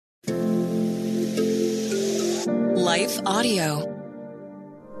Life Audio.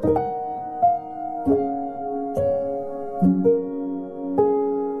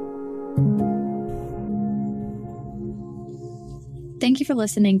 Thank you for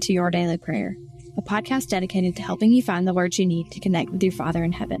listening to Your Daily Prayer, a podcast dedicated to helping you find the words you need to connect with your Father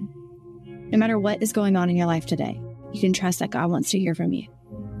in heaven. No matter what is going on in your life today, you can trust that God wants to hear from you.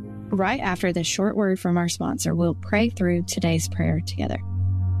 Right after this short word from our sponsor, we'll pray through today's prayer together.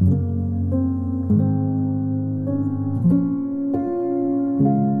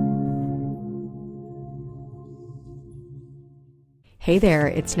 Hey there,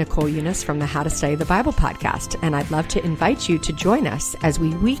 it's Nicole Eunice from the How to Study the Bible podcast, and I'd love to invite you to join us as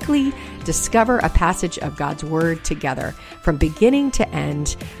we weekly discover a passage of God's Word together. From beginning to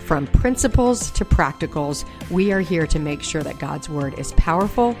end, from principles to practicals, we are here to make sure that God's Word is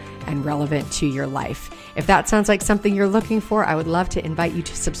powerful and relevant to your life. If that sounds like something you're looking for, I would love to invite you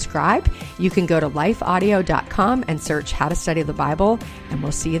to subscribe. You can go to lifeaudio.com and search How to Study the Bible, and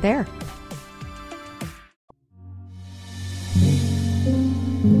we'll see you there.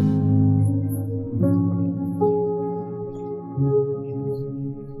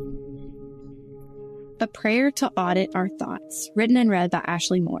 A prayer to audit our thoughts, written and read by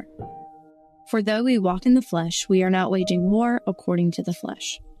Ashley Moore. For though we walk in the flesh, we are not waging war according to the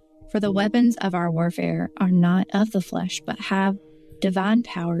flesh. For the weapons of our warfare are not of the flesh, but have divine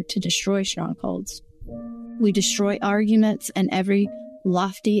power to destroy strongholds. We destroy arguments and every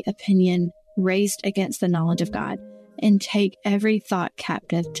lofty opinion raised against the knowledge of God, and take every thought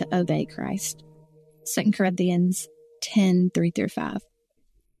captive to obey Christ. 2 Corinthians 10:3-5.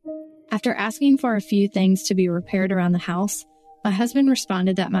 After asking for a few things to be repaired around the house, my husband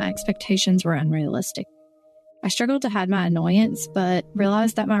responded that my expectations were unrealistic. I struggled to hide my annoyance, but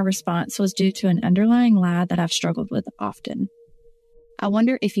realized that my response was due to an underlying lie that I've struggled with often. I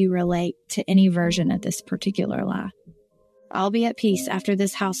wonder if you relate to any version of this particular lie. I'll be at peace after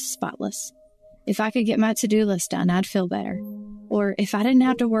this house is spotless. If I could get my to-do list done, I'd feel better. Or if I didn't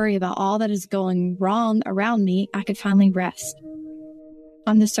have to worry about all that is going wrong around me, I could finally rest.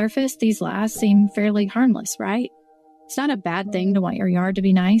 On the surface, these lies seem fairly harmless, right? It's not a bad thing to want your yard to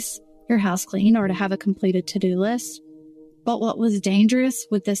be nice, your house clean, or to have a completed to-do list. But what was dangerous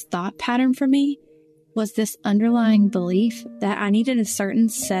with this thought pattern for me was this underlying belief that I needed a certain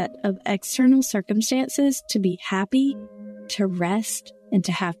set of external circumstances to be happy, to rest, and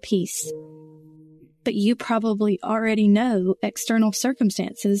to have peace. But you probably already know external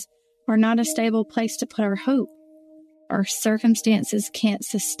circumstances are not a stable place to put our hope. Our circumstances can't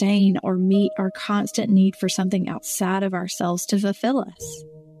sustain or meet our constant need for something outside of ourselves to fulfill us.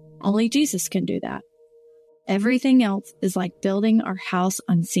 Only Jesus can do that. Everything else is like building our house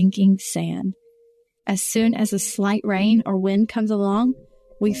on sinking sand. As soon as a slight rain or wind comes along,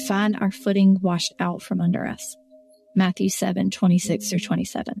 we find our footing washed out from under us. Matthew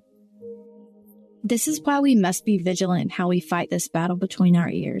 7:26-27. This is why we must be vigilant in how we fight this battle between our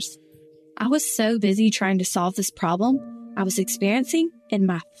ears. I was so busy trying to solve this problem I was experiencing in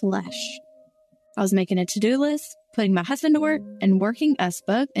my flesh. I was making a to-do list, putting my husband to work, and working us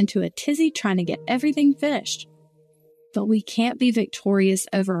both into a tizzy trying to get everything finished. But we can't be victorious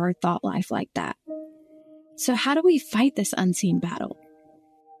over our thought life like that. So how do we fight this unseen battle?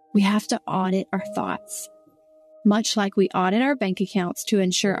 We have to audit our thoughts. Much like we audit our bank accounts to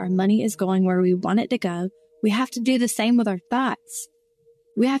ensure our money is going where we want it to go, we have to do the same with our thoughts.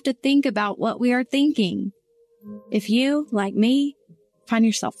 We have to think about what we are thinking. If you, like me, find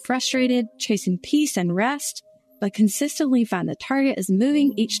yourself frustrated, chasing peace and rest, but consistently find the target is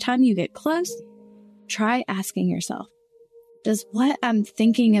moving each time you get close, try asking yourself, does what I'm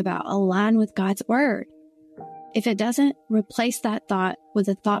thinking about align with God's word? If it doesn't, replace that thought with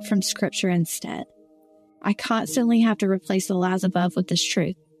a thought from Scripture instead. I constantly have to replace the lies above with this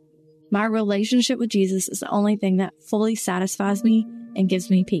truth. My relationship with Jesus is the only thing that fully satisfies me and gives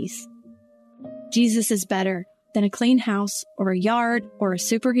me peace. Jesus is better than a clean house or a yard or a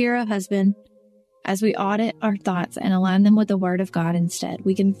superhero husband. As we audit our thoughts and align them with the Word of God instead,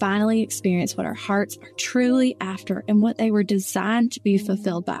 we can finally experience what our hearts are truly after and what they were designed to be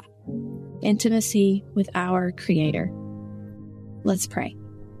fulfilled by: intimacy with our Creator. Let's pray.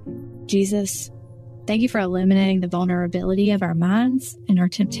 Jesus, thank you for eliminating the vulnerability of our minds and our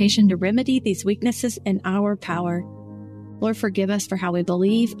temptation to remedy these weaknesses in our power. Lord, forgive us for how we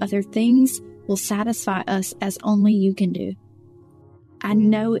believe other things will satisfy us as only you can do. I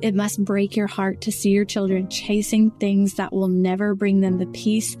know it must break your heart to see your children chasing things that will never bring them the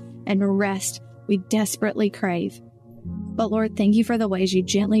peace and rest we desperately crave. But Lord, thank you for the ways you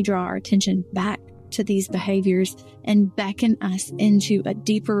gently draw our attention back to these behaviors and beckon us into a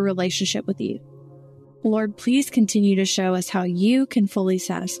deeper relationship with you. Lord, please continue to show us how you can fully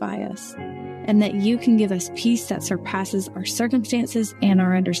satisfy us, and that you can give us peace that surpasses our circumstances and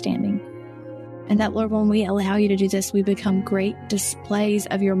our understanding. And that, Lord, when we allow you to do this, we become great displays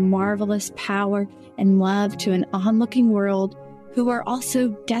of your marvelous power and love to an onlooking world who are also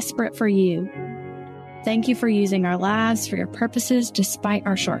desperate for you. Thank you for using our lives for your purposes despite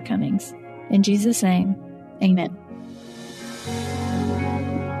our shortcomings. In Jesus' name, amen.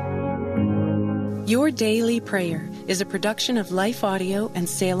 Your Daily Prayer is a production of Life Audio and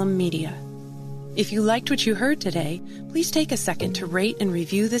Salem Media. If you liked what you heard today, please take a second to rate and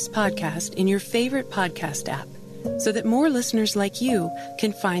review this podcast in your favorite podcast app so that more listeners like you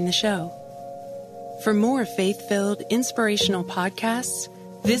can find the show. For more faith-filled, inspirational podcasts,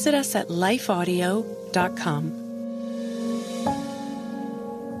 visit us at lifeaudio.com.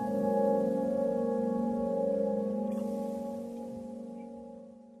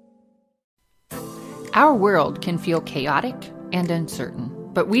 Our world can feel chaotic and uncertain,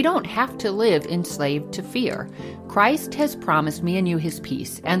 but we don't have to live enslaved to fear. Christ has promised me and you his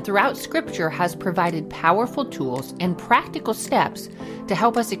peace, and throughout Scripture has provided powerful tools and practical steps to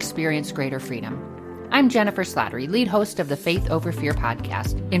help us experience greater freedom. I'm Jennifer Slattery, lead host of the Faith Over Fear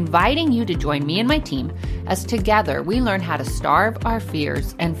podcast, inviting you to join me and my team as together we learn how to starve our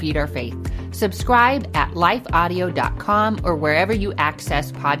fears and feed our faith. Subscribe at lifeaudio.com or wherever you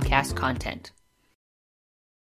access podcast content.